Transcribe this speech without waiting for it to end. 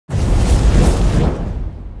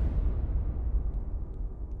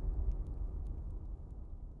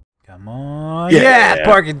Come on. Yeah,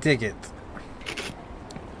 parking tickets.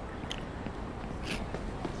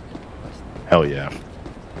 Hell yeah.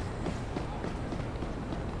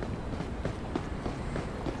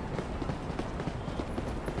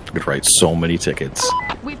 I could write so many tickets.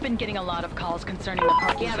 We've been getting a lot of calls concerning the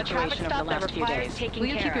parking situation over the last few days. Will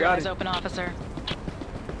you keep your eyes open, officer?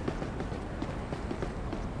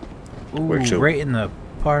 Ooh, right in the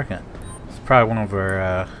parking. It's probably one of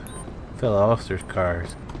our fellow officers'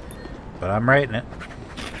 cars. But I'm writing it.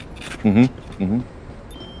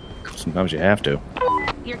 Sometimes you have to.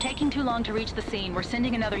 You're taking too long to reach the scene. We're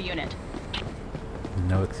sending another unit.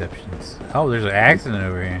 No exceptions. Oh, there's an accident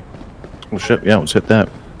over here. Oh shit, yeah, let's hit that.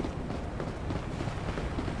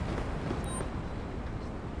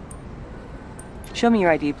 Show me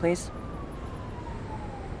your ID, please.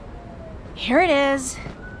 Here it is.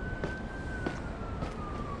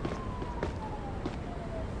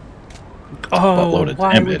 Oh, Uploaded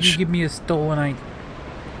why image. would you give me a stolen ID?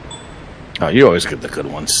 Oh, you always get the good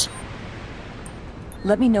ones.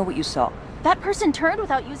 Let me know what you saw. That person turned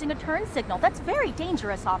without using a turn signal. That's very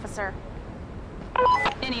dangerous, officer.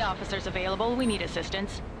 Any officers available? We need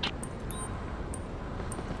assistance.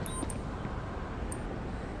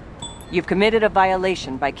 You've committed a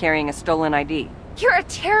violation by carrying a stolen ID. You're a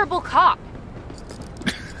terrible cop.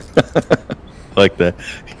 Like that.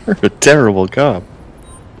 You're a terrible cop.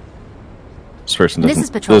 This person doesn't. This is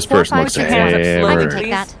Patrol This person looks 456. Hands up slowly, hammered. take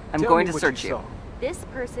that. I'm going to search you. This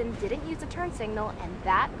person didn't use a turn signal, and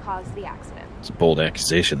that caused the accident. It's a bold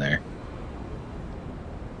accusation there.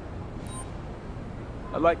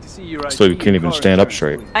 I'd like to see your ID. So you can't even stand up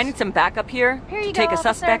straight. I need some backup here, Here you to go, take a officer.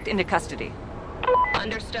 suspect into custody.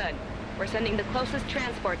 Understood. We're sending the closest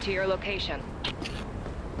transport to your location.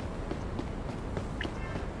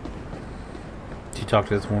 Did you talk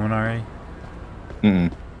to this woman already? Oh,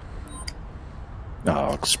 I need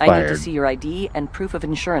to expired. see your ID and proof of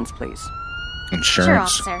insurance, please. Sure,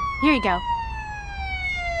 Insurance. officer. Here you go.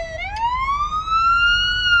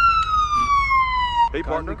 Hey,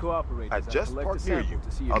 partner. I just parked near you.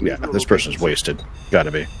 Yeah, this person's wasted.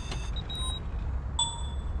 Gotta be.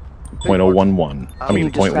 .011. I mean, Can you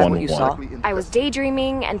describe what you saw? .11. I was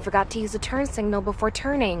daydreaming and forgot to use a turn signal before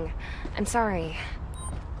turning. I'm sorry.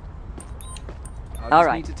 All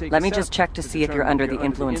right, let me just check to see if you're under the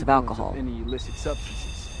influence of alcohol. Any illicit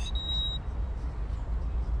substances.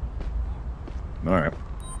 Alright.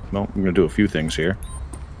 Well, I'm gonna do a few things here.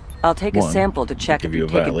 I'll take a One, sample to check give if you a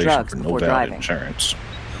you've taken violation drugs for no before valid driving. insurance.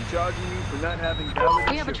 I'm charging you for not having valid We have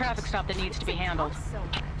a insurance. traffic stop that needs to be handled. So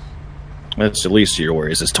much. That's the least of your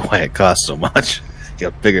worries as to why it costs so much. You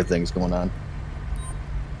got bigger things going on.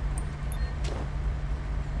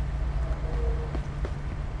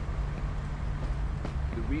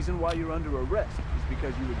 The reason why you're under arrest is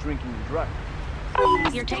because you were drinking and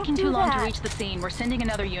driving. You're taking too long to reach the scene. We're sending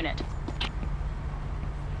another unit.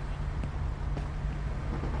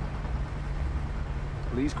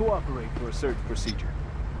 Please cooperate for a search procedure.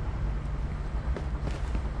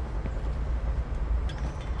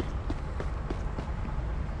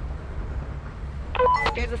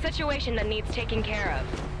 There's a situation that needs taking care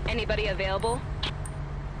of. Anybody available?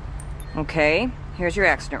 Okay, here's your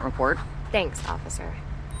accident report. Thanks, officer.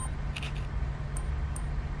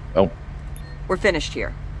 Oh, We're finished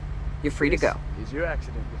here. You're free to go. This is your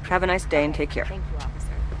accident. Have a nice day and take care. Thank you, officer.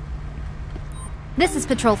 This is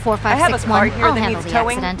Patrol I have a car 4561. here I'll that handle needs the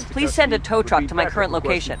towing. accident. Please send a tow truck to my current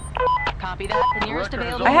location. Copy that. The nearest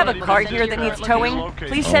available. I have a unit will car be sent here to that your needs current towing. location.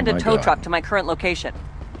 Please send Oh a my tow God. truck to my current location.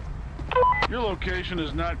 Your location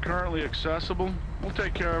is not currently accessible. We'll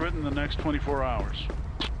take care of it in the next 24 hours.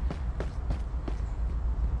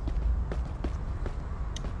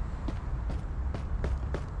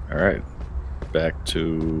 alright. Back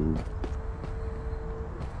to...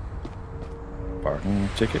 parking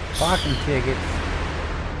tickets. Parking tickets.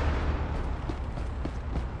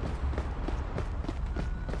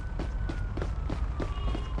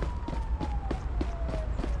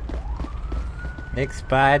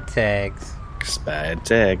 Expired tags. Expired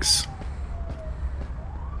tags.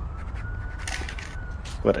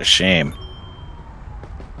 What a shame.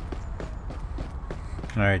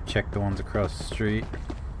 Alright, check the ones across the street.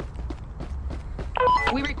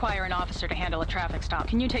 We require an officer to handle a traffic stop.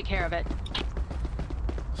 Can you take care of it?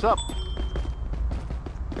 Sup?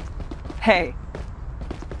 Hey,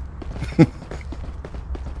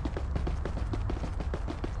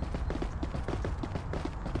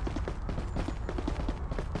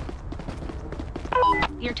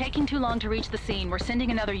 You're taking too long to reach the scene. We're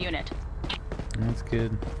sending another unit. That's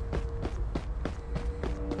good.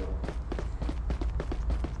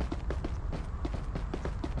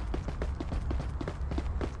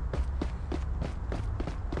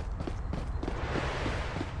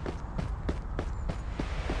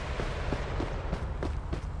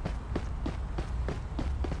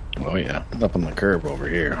 Oh yeah, up on the curb over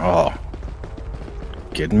here. Oh,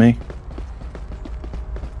 kidding me?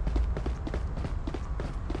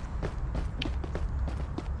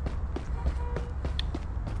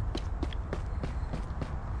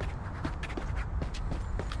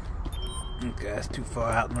 Okay, that's too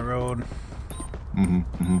far out in the road.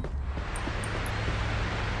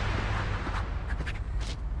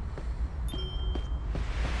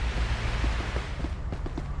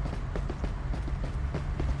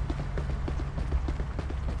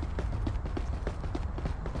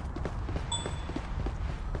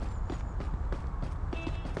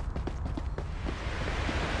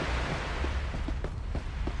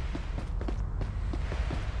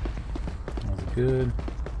 Good.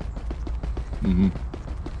 Oh,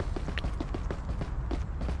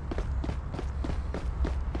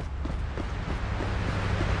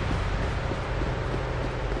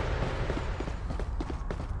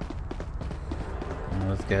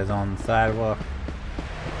 this guy's on the sidewalk.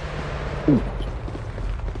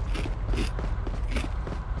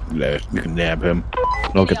 No, you can nab him.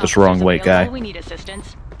 Don't get this wrong way, guy. We need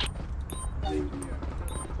assistance.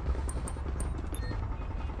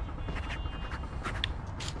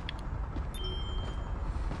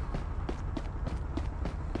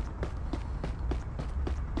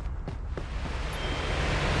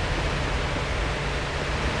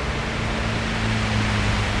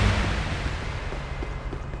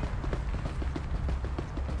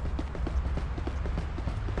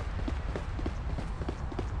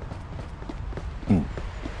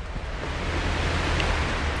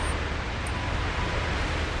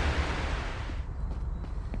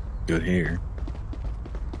 Good here.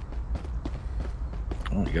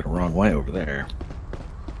 Oh, you got a wrong way over there.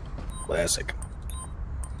 Classic.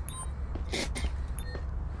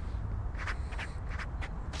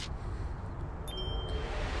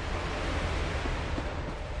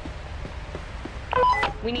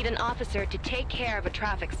 We need an officer to take care of a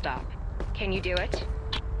traffic stop. Can you do it?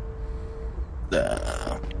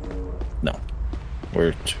 No.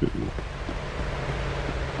 Where to?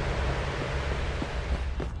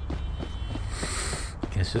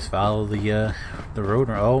 Guess just follow the road.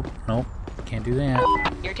 Oh, nope, can't do that.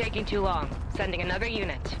 You're taking too long. Sending another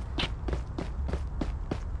unit.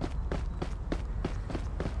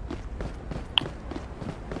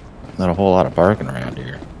 Not a whole lot of parking around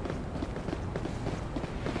here.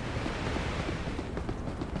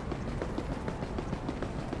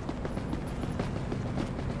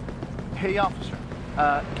 Hey, officer.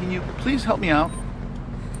 Can you please help me out?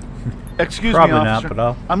 Excuse Probably me, officer.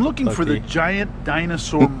 not, but I'm looking for the okay. giant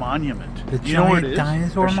dinosaur monument. The Do you know where it giant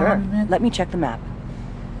is? dinosaur For sure. monument? Let me check the map.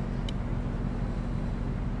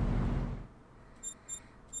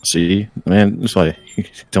 See, man, that's why you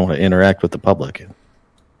don't want to interact with the public.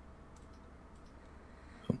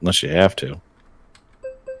 Unless you have to.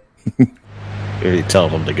 You tell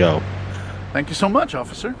them to go. Thank you so much,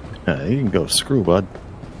 officer. You can go screw, bud.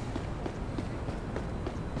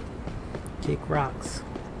 Kick rocks.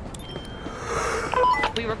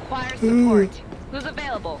 We require support. Who's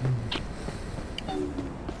available?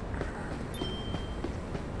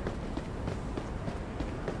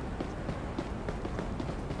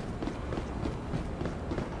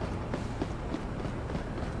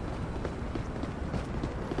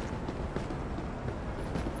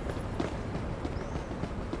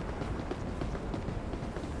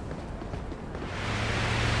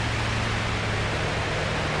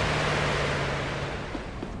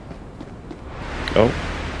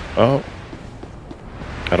 Oh.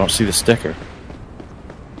 I don't see the sticker.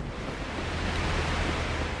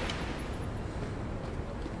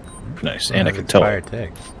 Nice, and I can tell it.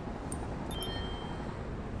 Text.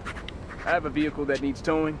 I have a vehicle that needs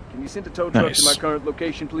towing. Can you send a tow truck to my current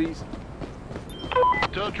location, please?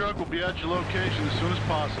 Tow truck will be at your location as soon as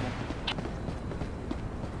possible.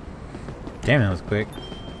 Damn, that was quick.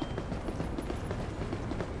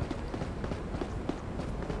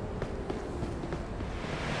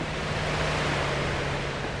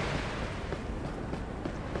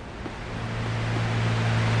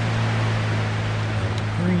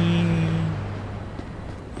 Green.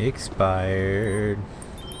 Expired.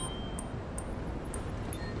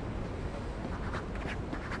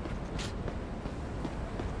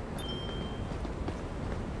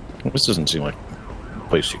 This doesn't seem like a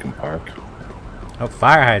place you can park. Oh,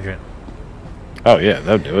 fire hydrant. Oh yeah,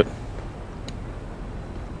 that'll do it.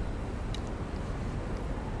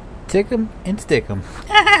 Tick 'em and stick 'em.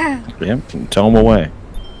 Yeah, tell them away.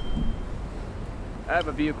 I have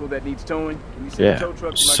a vehicle that needs towing. Can you send a tow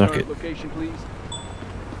truck to my current location, please?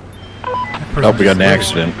 Oh, we got an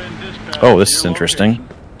accident. Oh, this is interesting.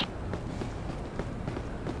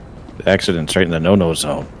 The accident's right in the no-no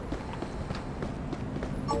zone.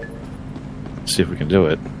 Let's see if we can do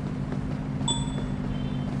it.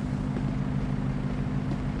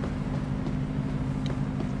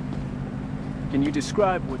 Can you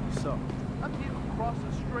describe what you saw? I came across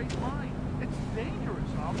a straight line. It's dangerous,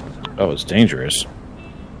 officer. Oh, it's dangerous. Show me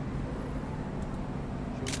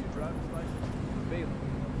your driver's license. Available.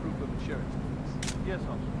 Proof of insurance, please. Yes,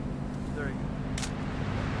 officer. There you go.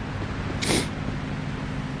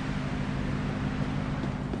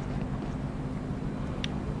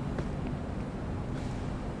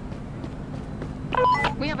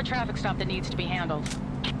 We have a traffic stop that needs to be handled.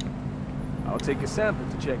 I'll take a sample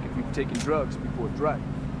to check if you've taken drugs before driving.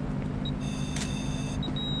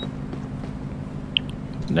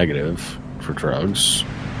 Negative for drugs.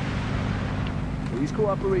 Please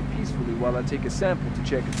cooperate peacefully while I take a sample to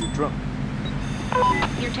check if you're drunk.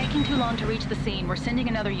 You're taking too long to reach the scene. We're sending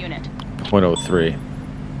another unit. 0.03.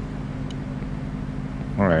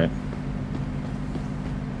 Alright.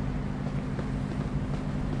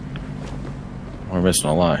 We're missing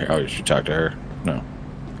a lot here. Oh, you should talk to her. No.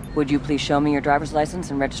 Would you please show me your driver's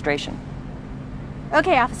license and registration?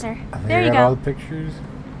 Okay, officer. I think There I you got go. all the pictures.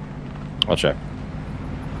 I'll check.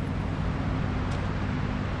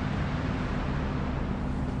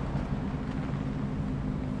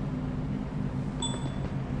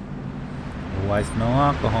 Oh, I smell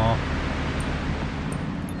alcohol.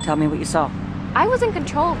 Tell me what you saw. I was in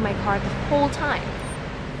control of my car the whole time.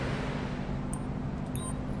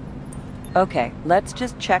 Okay, let's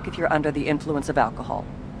just check if you're under the influence of alcohol.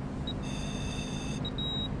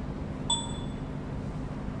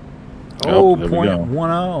 Oh, there we point go.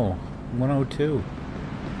 102.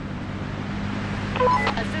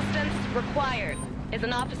 Assistance required. Is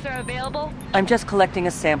an officer available? I'm just collecting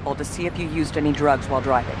a sample to see if you used any drugs while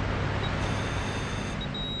driving.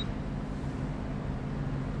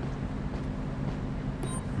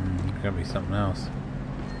 Gotta be something else.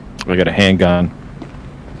 We got a handgun.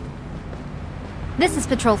 This is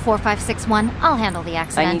Patrol 4561. I'll handle the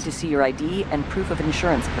accident. I need to see your ID and proof of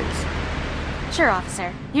insurance, please. Sure,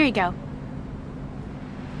 officer. Here you go.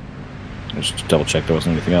 Just double check there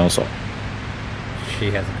wasn't anything else.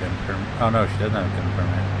 She has a gun permit. Oh no, she doesn't have a gun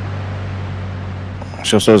permit.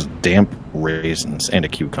 She also has damp raisins and a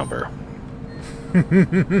cucumber.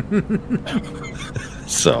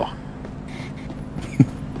 So.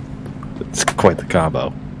 It's quite the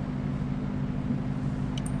combo.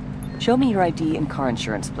 Show me your ID and car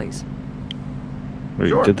insurance, please. We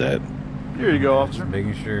Sure. did that. Here you go, officer. Just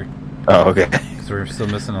making sure. Oh, okay. Because we're still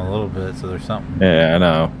missing a little bit, so there's something. Yeah, I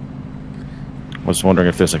know. Was wondering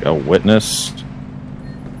if there's like a witness,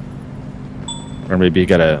 or maybe you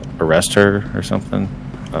gotta arrest her or something.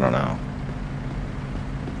 I don't know.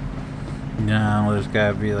 No, there's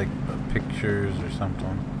gotta be like pictures or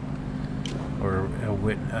something. Or a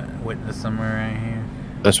witness somewhere right here.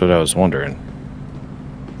 That's what I was wondering.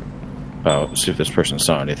 Oh, see if this person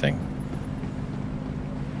saw anything.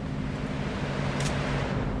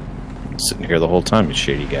 Sitting here the whole time, you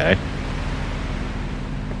shady guy.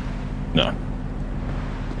 No.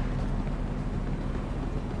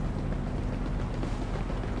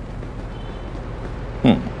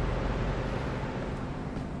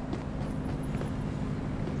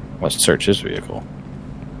 Let's search his vehicle.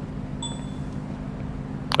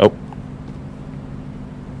 Oh.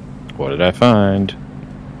 What did I find?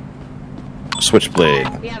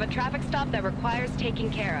 Switchblade. We have a traffic stop that requires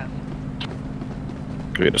taking care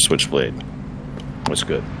of. We got a switchblade. That's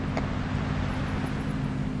good.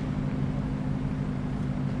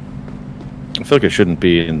 I feel like it shouldn't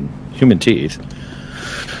be in human teeth.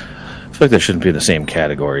 I feel like that shouldn't be in the same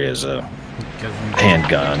category as a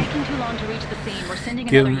handgun. Taking too long to reach the scene. We're sending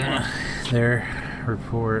Give another them unit. their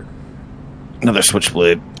report. Another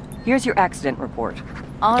switchblade. Here's your accident report.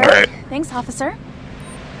 All right. Thanks, officer.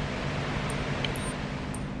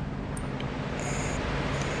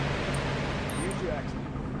 Here's your accident.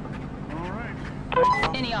 All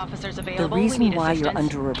right. Any officers The available? We reason need why you're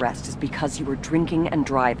assistance. under arrest is because you were drinking and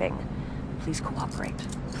driving. Please cooperate.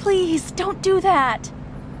 Please, don't do that.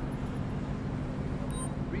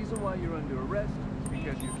 The reason why you're under arrest is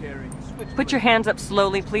because you're carrying a switchblade. Put your hands up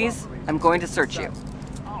slowly, please. I'm going to search you.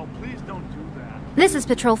 Oh, please don't do that. This is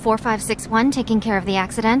Patrol 4561 taking care of the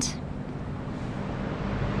accident.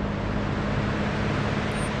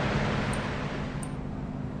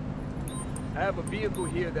 I have a vehicle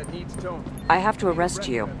here that needs towing. I have to arrest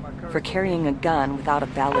you for carrying a gun without a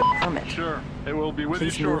valid permit. Sure. It will be with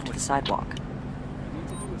Please you move shortly. to the sidewalk. I need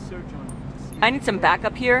to do a search on you to see I need some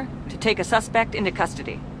backup here to take a suspect into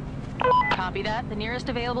custody. Copy that. The nearest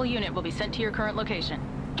available unit will be sent to your current location.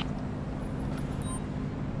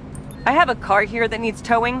 I have a car here that needs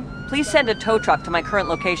towing. Please send a tow truck to my current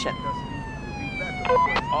location.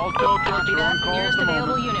 All tow trucks are on call at Nearest the available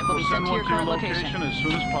moment. unit will be We'll sent send to your one to your current location as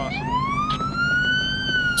soon as possible.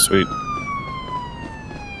 Sweet.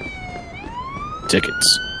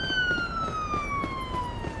 Tickets.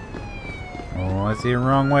 Oh, I see a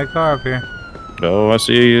wrong way car up here. Oh, I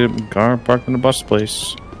see a car parked in a bus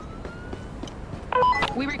place.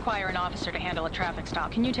 We require an officer to handle a traffic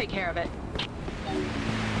stop. Can you take care of it?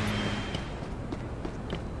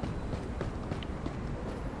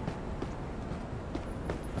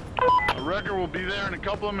 The wrecker will be there in a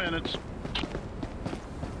couple of minutes.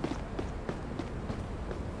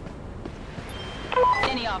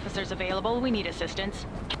 Any officers available? We need assistance.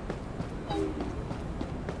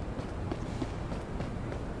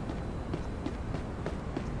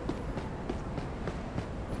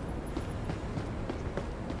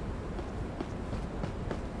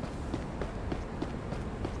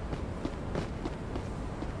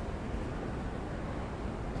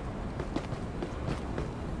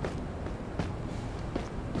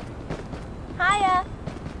 Hiya.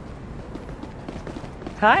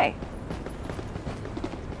 Hi.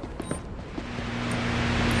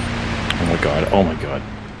 Oh my god, oh my god.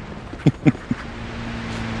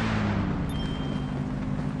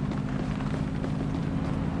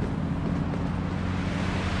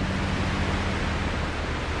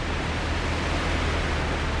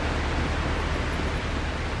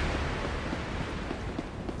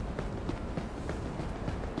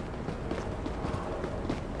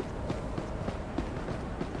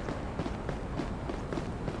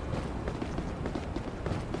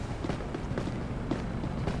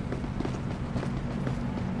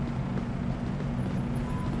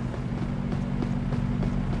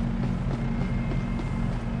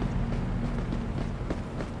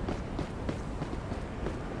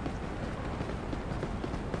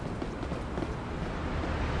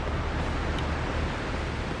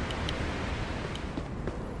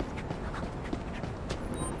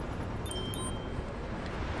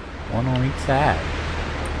 One on each side.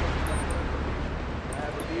 I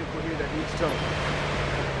have a vehicle here that needs towing.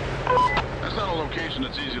 That's not a location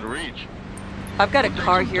that's easy to reach. I've got a It'll take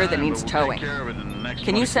car some here that time, needs but we'll towing. take care of it in the next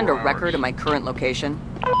Can you send a 24 wrecker hours. to my current location?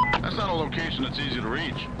 That's not a location that's easy to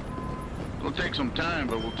reach. It'll take some time,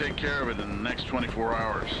 but we'll take care of it in the next 24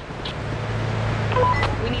 hours.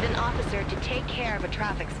 We need an officer to take care of a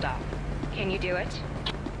traffic stop. Can you do it?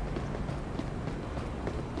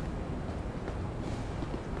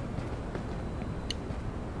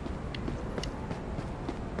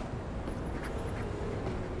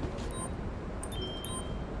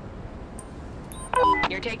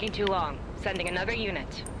 You're taking too long. Sending another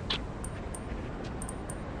unit.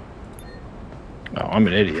 Oh, I'm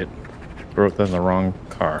an idiot. Wrote that in the wrong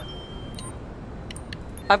car.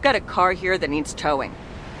 I've got a car here that needs towing.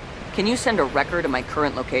 Can you send a wrecker to my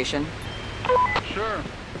current location? Sure.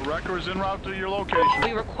 The wrecker is en route to your location.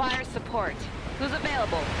 We require support. Who's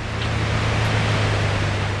available?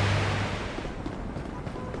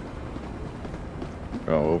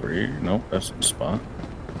 Oh, over here? Nope, that's the spot.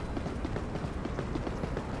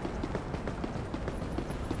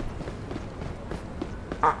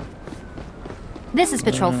 This is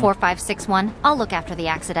Patrol 4561. I'll look after the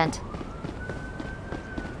accident.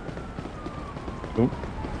 Oop.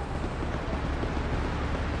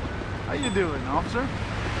 How you doing, officer?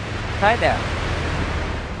 Hi there.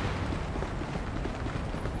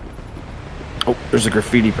 Oh, there's a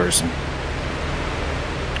graffiti person.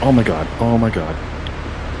 Oh my god, oh my god.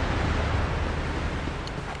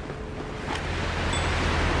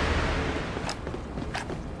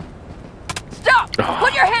 Stop! Oh.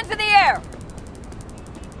 Put your hands in the air!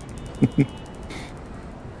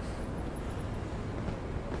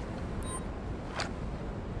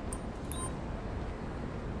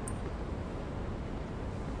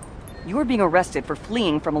 You are being arrested for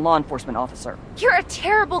fleeing from a law enforcement officer. You're a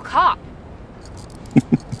terrible cop.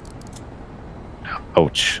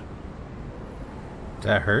 Ouch. Does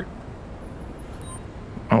that hurt?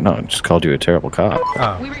 Oh no, I just called you a terrible cop.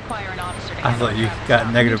 Oh, We require an officer to I handle thought a you traffic got stop.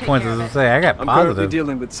 Can negative you take points care as of I it? say. I got I'm currently positive.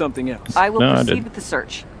 dealing with something else. I will No, I proceed didn't. with the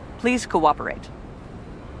search. Please cooperate.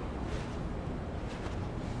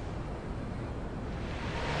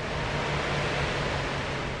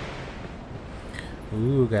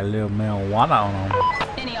 Ooh, got a little marijuana on them.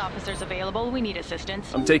 Any officers available? We need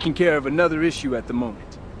assistance. I'm taking care of another issue at the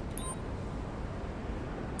moment.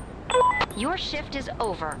 Your shift is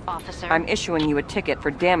over, officer. I'm issuing you a ticket for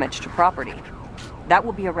damage to property. That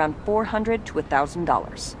will be around $400 to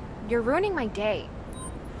 $1,000. You're ruining my day.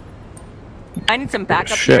 I need some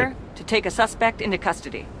backup shit. here to take a suspect into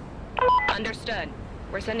custody. Understood.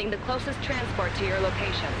 We're sending the closest transport to your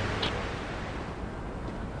location.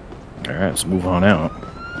 Alright, let's move on out.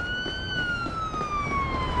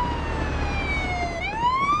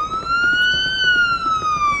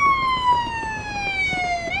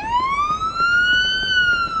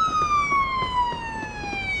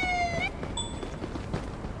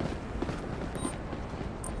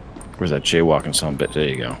 Where's that jaywalking sumbitch? There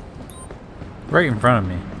you go. Right in front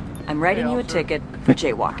of me. I'm writing you a ticket for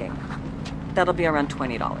jaywalking. That'll be around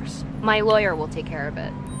 $20. My lawyer will take care of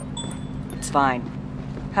it. It's fine.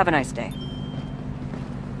 Have a nice day.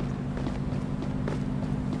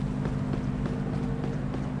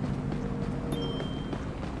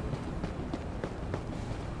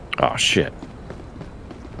 Oh, shit.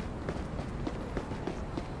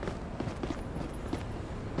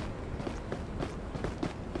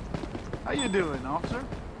 How you doing, officer?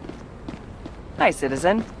 Hi,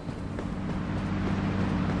 citizen.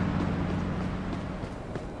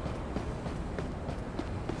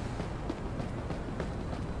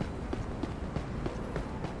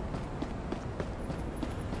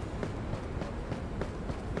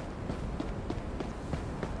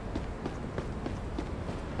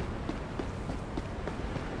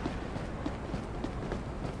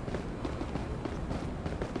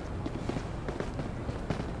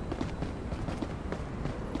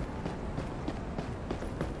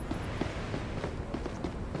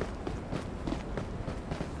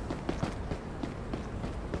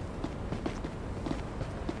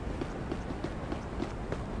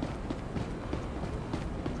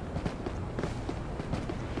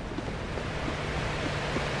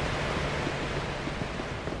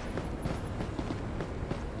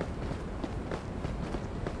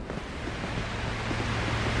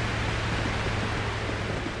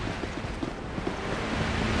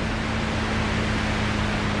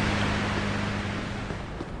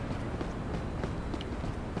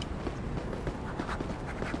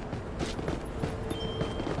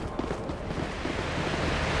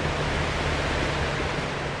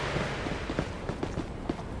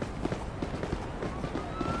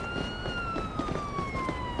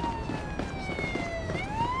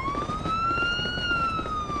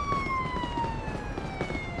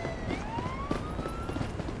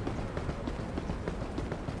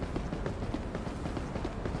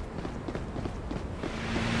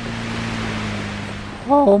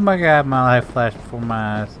 Oh my god, my life flashed before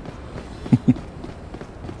my eyes.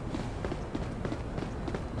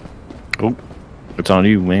 Oh, it's on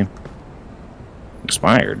you, man.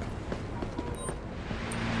 Expired.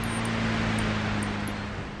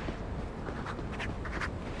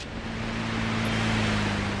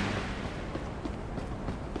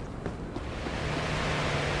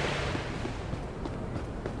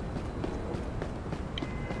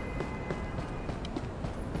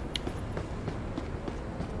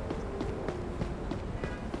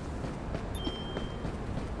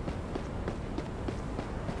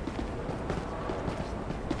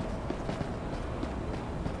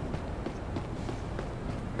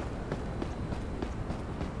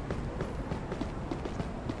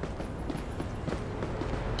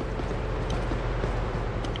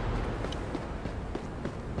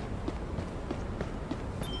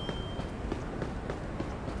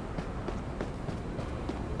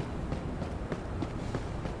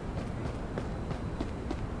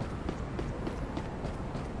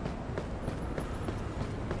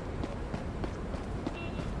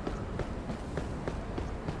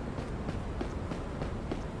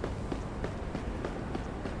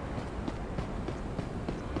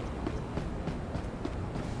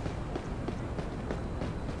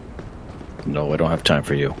 No, I don't have time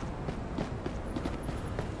for you.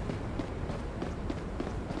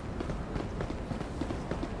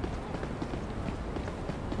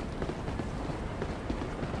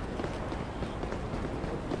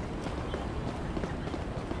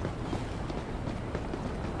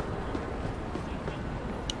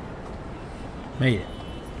 Made it.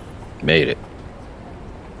 Made it.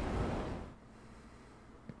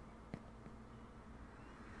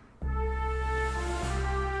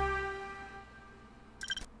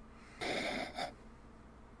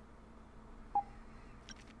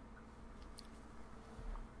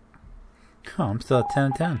 Oh, I'm still at 10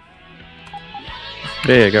 and 10.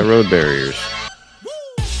 Hey, I got road barriers.